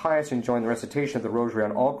 Pope Pius enjoined the recitation of the Rosary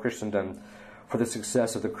on all Christendom for the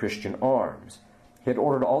success of the Christian arms. He had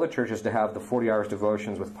ordered all the churches to have the 40 hours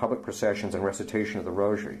devotions with public processions and recitation of the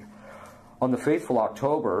Rosary. On the fateful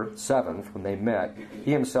October 7th, when they met,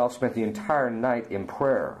 he himself spent the entire night in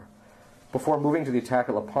prayer. Before moving to the attack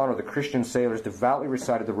at Lepanto, the Christian sailors devoutly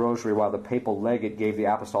recited the Rosary while the papal legate gave the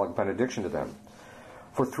apostolic benediction to them.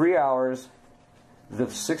 For 3 hours, the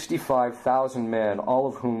 65,000 men, all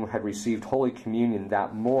of whom had received Holy Communion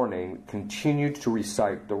that morning, continued to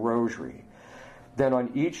recite the Rosary. Then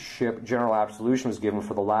on each ship, general absolution was given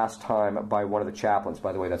for the last time by one of the chaplains.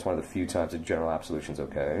 By the way, that's one of the few times that general absolution is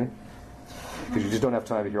okay, because you just don't have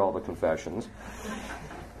time to hear all the confessions.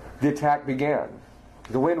 The attack began.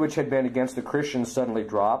 The wind, which had been against the Christians, suddenly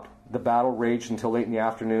dropped. The battle raged until late in the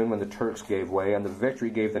afternoon, when the Turks gave way, and the victory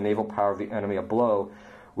gave the naval power of the enemy a blow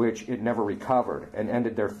which it never recovered, and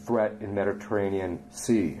ended their threat in Mediterranean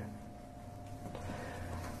Sea.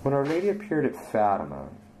 When Our Lady appeared at Fatima,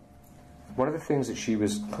 one of the things that she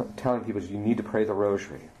was telling people is you need to pray the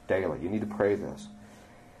rosary daily. You need to pray this.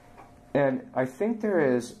 And I think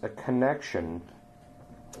there is a connection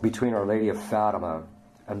between Our Lady of Fatima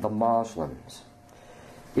and the Muslims.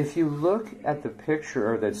 If you look at the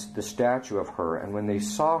picture, or the statue of her, and when they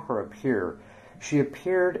saw her appear, she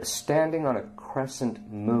appeared standing on a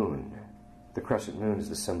crescent moon. The crescent moon is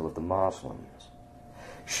the symbol of the Muslims.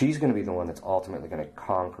 She's going to be the one that's ultimately going to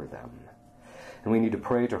conquer them. And we need to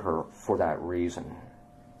pray to her for that reason.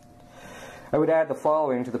 I would add the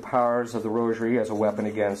following to the powers of the Rosary as a weapon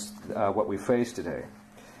against what we face today.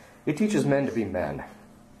 It teaches men to be men.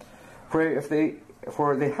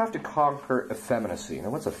 For they have to conquer effeminacy. Now,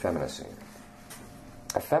 what's effeminacy?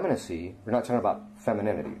 Effeminacy, we're not talking about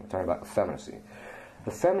femininity, we're talking about effeminacy.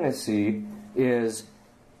 Effeminacy is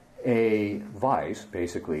a vice,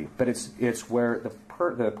 basically, but it's where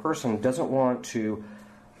the person doesn't want to.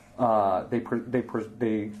 They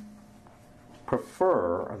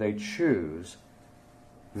prefer, or they choose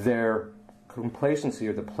their complacency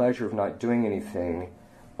or the pleasure of not doing anything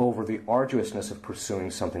over the arduousness of pursuing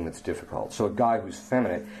something that's difficult. So a guy who's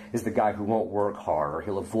feminine is the guy who won't work hard, or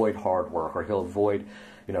he'll avoid hard work, or he'll avoid,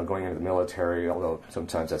 going into the military, although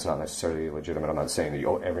sometimes that's not necessarily legitimate. I'm not saying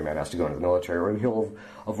that every man has to go into the military, or he'll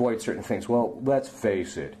avoid certain things. Well, let's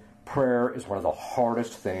face it, prayer is one of the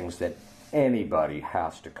hardest things that anybody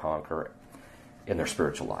has to conquer in their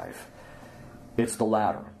spiritual life. It's the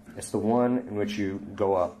ladder. It's the one in which you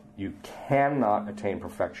go up. You cannot attain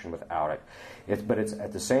perfection without it. But it's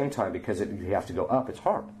at the same time, because you have to go up, it's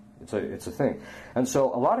hard. It's a thing. And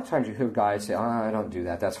so a lot of times you hear guys say, I don't do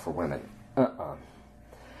that. That's for women.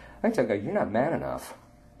 I tell a guy, you're not man enough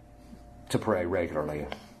to pray regularly.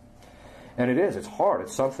 And it is. It's hard.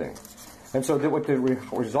 It's something. And so what the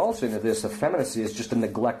results into this effeminacy is just a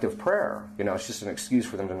neglect of prayer. It's just an excuse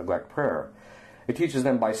for them to neglect prayer. It teaches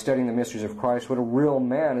them by studying the mysteries of Christ what a real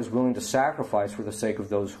man is willing to sacrifice for the sake of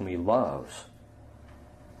those whom he loves.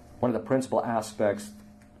 One of the principal aspects,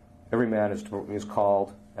 every man is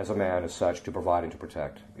called as a man as such to provide and to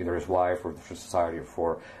protect, either his wife or for society, or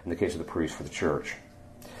for, in the case of the priest, for the church.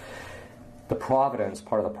 The providence,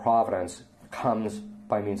 part of the providence, comes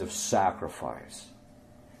by means of sacrifice.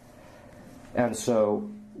 And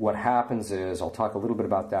so what happens is, I'll talk a little bit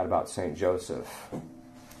about that, about St. Joseph,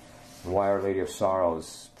 and why Our Lady of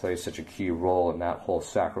Sorrows plays such a key role in that whole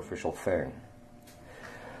sacrificial thing.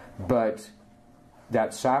 But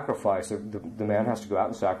that sacrifice, the man has to go out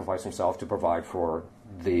and sacrifice himself to provide for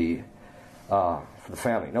the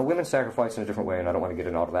family. Now, women sacrifice in a different way, and I don't want to get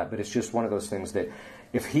into all of that, but it's just one of those things that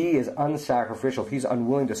if he is unsacrificial, if he's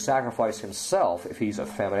unwilling to sacrifice himself, if he's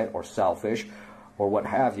effeminate or selfish or what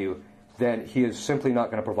have you, then he is simply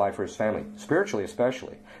not going to provide for his family, spiritually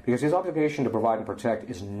especially, because his obligation to provide and protect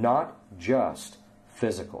is not just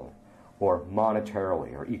physical or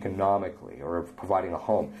monetarily or economically or providing a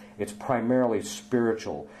home. It's primarily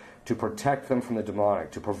spiritual, to protect them from the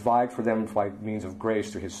demonic, to provide for them by means of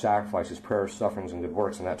grace through his sacrifices, prayers, sufferings, and good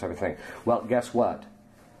works, and that type of thing. Well, guess what?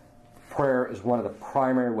 Prayer is one of the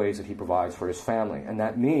primary ways that he provides for his family. And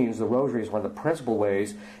that means the rosary is one of the principal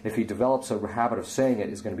ways, if he develops a habit of saying it,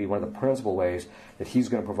 is going to be one of the principal ways that he's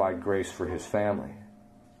going to provide grace for his family.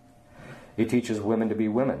 It teaches women to be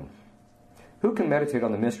women. Who can meditate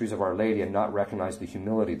on the mysteries of Our Lady and not recognize the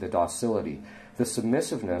humility, the docility, the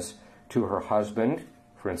submissiveness to her husband?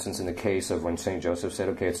 For instance, in the case of when St. Joseph said,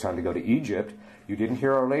 okay, it's time to go to Egypt, you didn't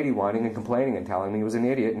hear Our Lady whining and complaining and telling me he was an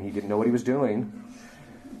idiot and he didn't know what he was doing.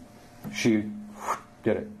 She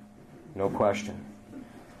did it, no question.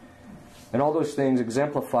 And all those things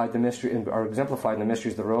exemplified the mystery, are exemplified in the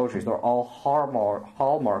mysteries of the rosaries. They're all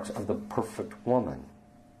hallmarks of the perfect woman.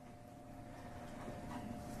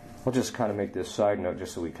 We'll just kind of make this side note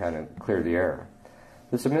just so we kind of clear the air.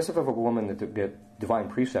 The submissive of a woman that the divine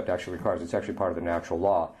precept actually requires, it's actually part of the natural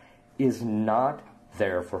law, is not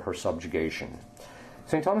there for her subjugation.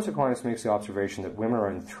 St. Thomas Aquinas makes the observation that women are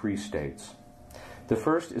in three states. The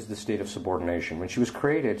first is the state of subordination. When she was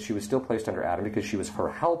created, she was still placed under Adam because she was her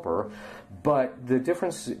helper, but the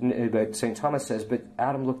difference that St. Thomas says, but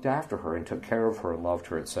Adam looked after her and took care of her and loved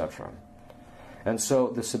her, etc. And so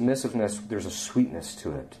the submissiveness, there's a sweetness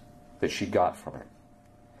to it that she got from it.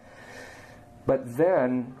 But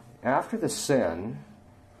then, after the sin,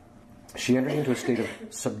 she entered into a state of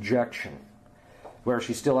subjection, where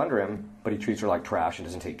she's still under him, but he treats her like trash and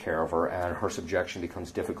doesn't take care of her, and her subjection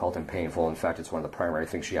becomes difficult and painful. In fact, it's one of the primary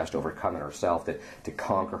things she has to overcome in herself, to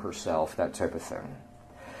conquer herself, that type of thing.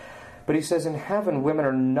 But he says, in heaven, women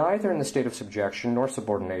are neither in the state of subjection nor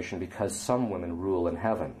subordination, because some women rule in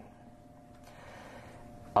heaven.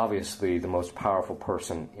 Obviously, the most powerful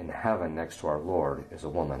person in heaven next to our Lord is a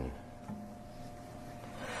woman.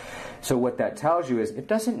 So what that tells you is it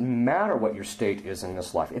doesn't matter what your state is in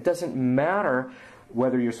this life. It doesn't matter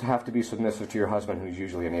whether you have to be submissive to your husband, who's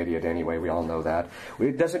usually an idiot anyway. We all know that.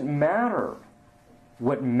 It doesn't matter.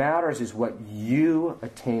 What matters is what you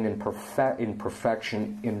attain in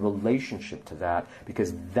perfection in relationship to that,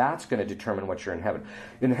 because that's going to determine what you're in heaven.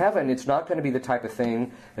 In heaven, it's not going to be the type of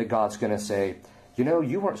thing that God's going to say, you know,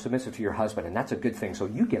 you weren't submissive to your husband, and that's a good thing, so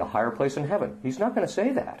you get a higher place in heaven. He's not going to say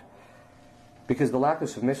that. Because the lack of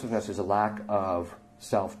submissiveness is a lack of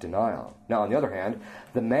self-denial. Now, on the other hand,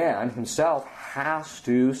 the man himself has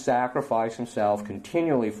to sacrifice himself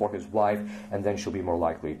continually for his wife, and then she'll be more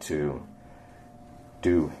likely to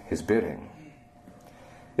do his bidding.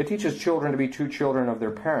 It teaches children to be true children of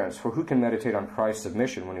their parents, for who can meditate on Christ's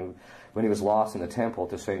submission when he was lost in the temple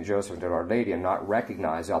to St. Joseph and to Our Lady and not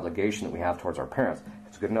recognize the obligation that we have towards our parents?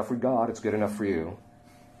 It's good enough for God, it's good enough for you.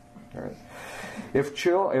 All right.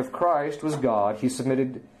 If Christ was God, he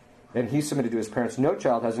submitted to his parents. No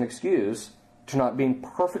child has an excuse to not being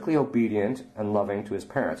perfectly obedient and loving to his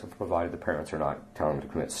parents, provided the parents are not telling him to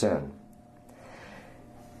commit sin.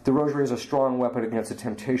 The rosary is a strong weapon against the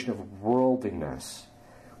temptation of worldliness,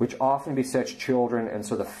 which often besets children, and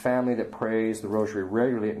so the family that prays the rosary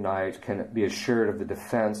regularly at night can be assured of the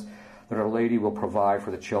defense that Our Lady will provide for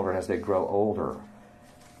the children as they grow older.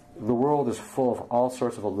 The world is full of all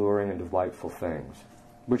sorts of alluring and delightful things,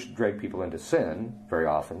 which drag people into sin very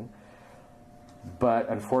often. But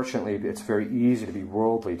unfortunately, it's very easy to be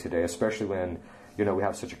worldly today, especially when, we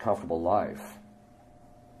have such a comfortable life.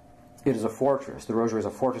 It is a fortress. The rosary is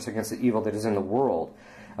a fortress against the evil that is in the world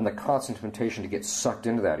and the constant temptation to get sucked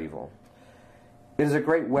into that evil. It is a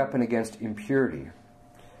great weapon against impurity.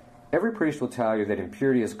 Every priest will tell you that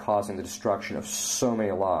impurity is causing the destruction of so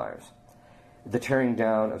many lives, the tearing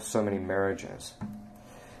down of so many marriages,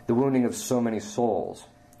 the wounding of so many souls.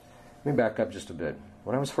 Let me back up just a bit.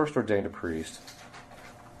 When I was first ordained a priest,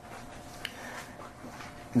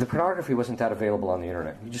 the pornography wasn't that available on the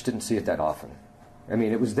internet. You just didn't see it that often. I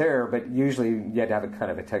mean, it was there, but usually you had to have a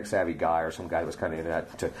kind of a tech-savvy guy or some guy that was kind of into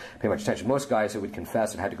that to pay much attention. Most guys that would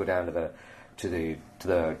confess and had to go down to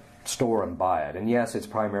the store and buy it. And yes, it's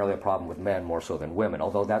primarily a problem with men more so than women,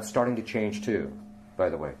 although that's starting to change too, by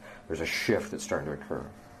the way. There's a shift that's starting to occur.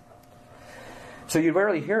 So you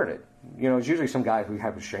rarely hear it. It's usually some guy who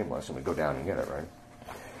was shameless and would go down and get it, right?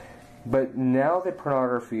 But now that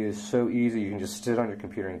pornography is so easy, you can just sit on your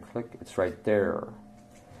computer and click, it's right there.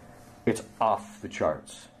 It's off the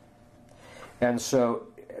charts. And so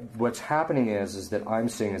what's happening is that I'm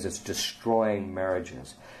seeing is it's destroying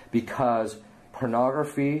marriages, because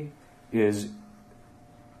pornography is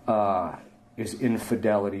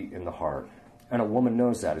infidelity in the heart. And a woman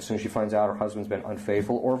knows that. As soon as she finds out her husband's been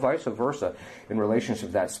unfaithful, or vice versa, in relationship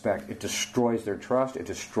to that aspect, it destroys their trust. It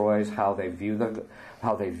destroys how they view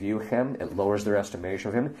him. It lowers their estimation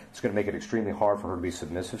of him. It's going to make it extremely hard for her to be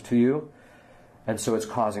submissive to you. And so it's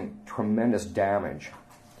causing tremendous damage.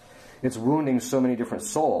 It's wounding so many different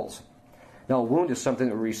souls. Now, a wound is something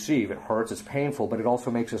that we receive. It hurts, it's painful, but it also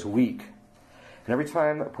makes us weak. And every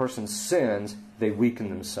time a person sins, they weaken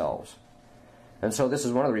themselves. And so this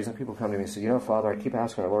is one of the reasons people come to me and say, Father, I keep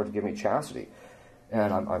asking our Lord to give me chastity.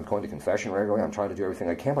 And I'm going to confession regularly. I'm trying to do everything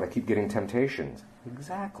I can, but I keep getting temptations.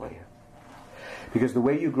 Exactly. Because the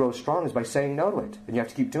way you grow strong is by saying no to it. And you have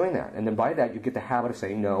to keep doing that. And then by that, you get the habit of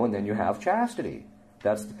saying no, and then you have chastity.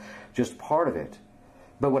 That's just part of it.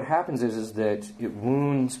 But what happens is that it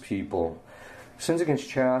wounds people. Sins against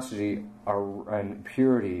chastity and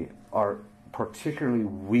purity are particularly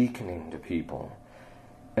weakening to people.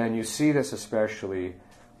 And you see this especially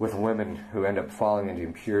with women who end up falling into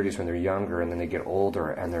impurities when they're younger, and then they get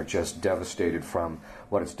older and they're just devastated from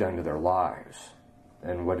what it's done to their lives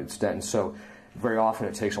and what it's done. So very often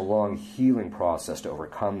it takes a long healing process to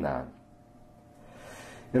overcome that.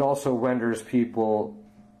 It also renders people,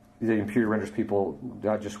 the impurity renders people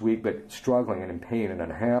not just weak, but struggling and in pain and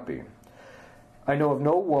unhappy. I know of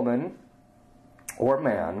no woman or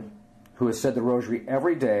man who has said the rosary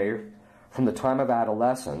every day from the time of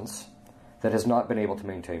adolescence that has not been able to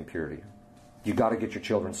maintain purity. You've got to get your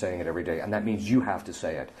children saying it every day, and that means you have to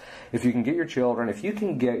say it. If you can get your children, if you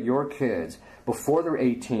can get your kids before they're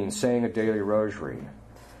 18 saying a daily rosary,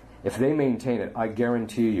 if they maintain it, I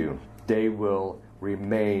guarantee you they will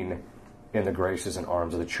remain in the graces and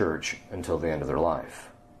arms of the church until the end of their life.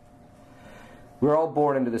 We're all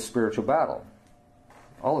born into this spiritual battle.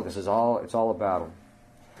 All of this it's all a battle.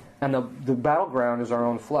 And the battleground is our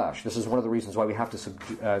own flesh. This is one of the reasons why we have to,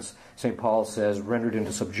 as St. Paul says, render it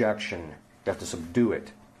into subjection. You have to subdue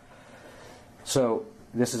it. So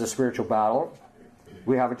this is a spiritual battle,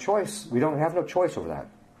 we have a choice. We don't have no choice over that.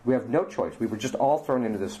 We have no choice. We were just all thrown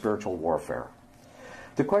into this spiritual warfare.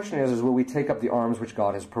 The question is will we take up the arms which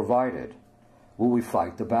God has provided? Will we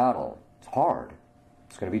fight the battle? It's hard.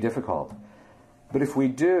 It's going to be difficult. But if we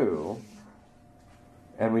do,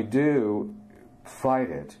 and we do fight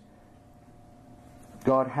it,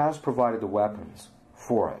 God has provided the weapons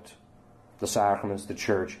for it. The sacraments, the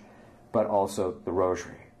church, but also the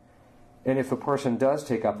rosary. And if a person does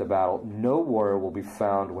take up the battle, no warrior will be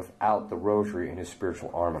found without the rosary in his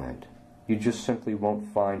spiritual armament. You just simply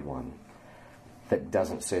won't find one that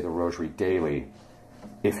doesn't say the rosary daily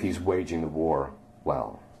if he's waging the war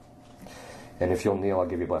well. And if you'll kneel, I'll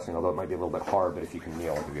give you a blessing, although it might be a little bit hard, but if you can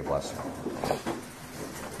kneel, I'll give you a blessing.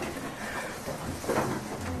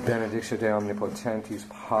 Benedictio Dei omnipotentis,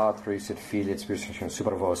 Patris et Filii et Spiritus Sancti,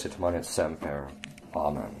 super vos et manet semper.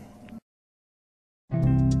 Amen.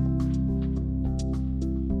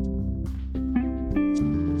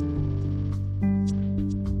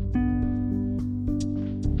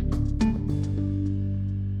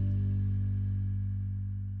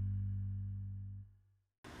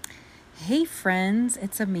 Hey friends,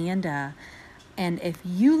 it's Amanda, and if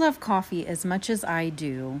you love coffee as much as I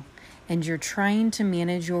do, and you're trying to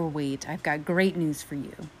manage your weight, I've got great news for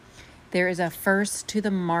you. There is a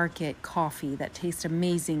first-to-the-market coffee that tastes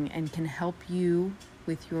amazing and can help you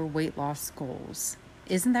with your weight loss goals.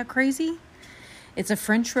 Isn't that crazy? It's a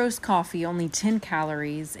French roast coffee, only 10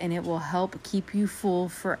 calories, and it will help keep you full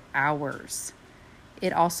for hours.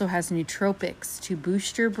 It also has nootropics to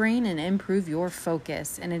boost your brain and improve your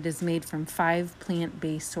focus, and it is made from 5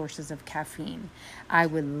 plant-based sources of caffeine. I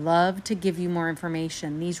would love to give you more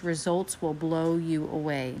information. These results will blow you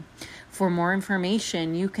away. For more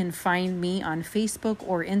information, you can find me on Facebook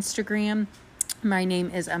or Instagram. My name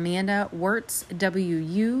is Amanda Wuertz,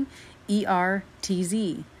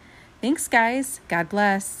 Wuertz. Thanks, guys. God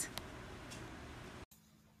bless.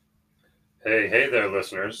 Hey there,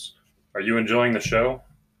 listeners. Are you enjoying the show?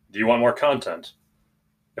 Do you want more content?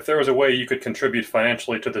 If there was a way you could contribute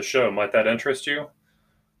financially to the show, might that interest you?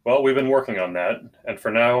 Well, we've been working on that, and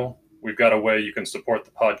for now, we've got a way you can support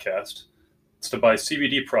the podcast. It's to buy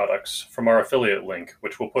CBD products from our affiliate link,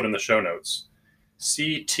 which we'll put in the show notes.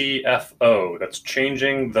 CTFO, that's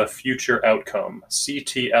Changing the Future Outcome.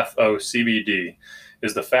 CTFO CBD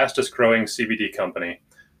is the fastest growing CBD company.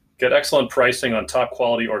 Get excellent pricing on top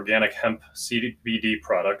quality organic hemp CBD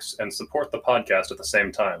products and support the podcast at the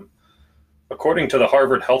same time. According to the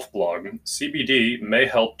Harvard Health blog, CBD may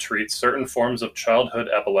help treat certain forms of childhood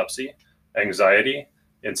epilepsy, anxiety,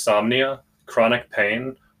 insomnia, chronic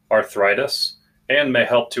pain, arthritis, and may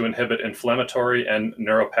help to inhibit inflammatory and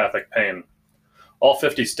neuropathic pain. All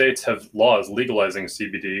 50 states have laws legalizing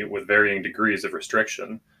CBD with varying degrees of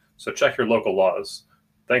restriction, so check your local laws.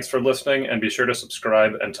 Thanks for listening, and be sure to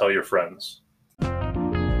subscribe and tell your friends.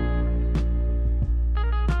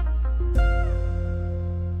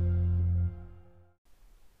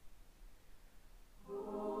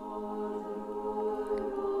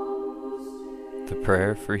 The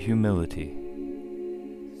Prayer for Humility.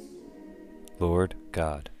 Lord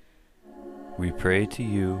God, we pray to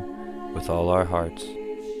you with all our hearts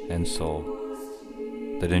and soul,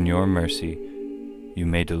 that in your mercy you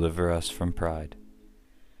may deliver us from pride,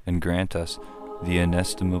 and grant us the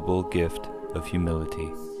inestimable gift of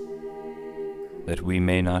humility, that we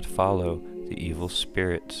may not follow the evil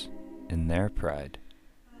spirits in their pride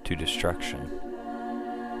to destruction,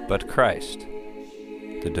 but Christ,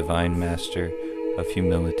 the divine Master of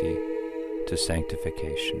humility, to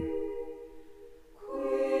sanctification.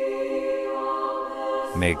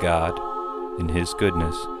 May God, in His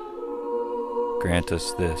goodness, grant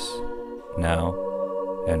us this, now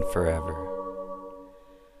and forever.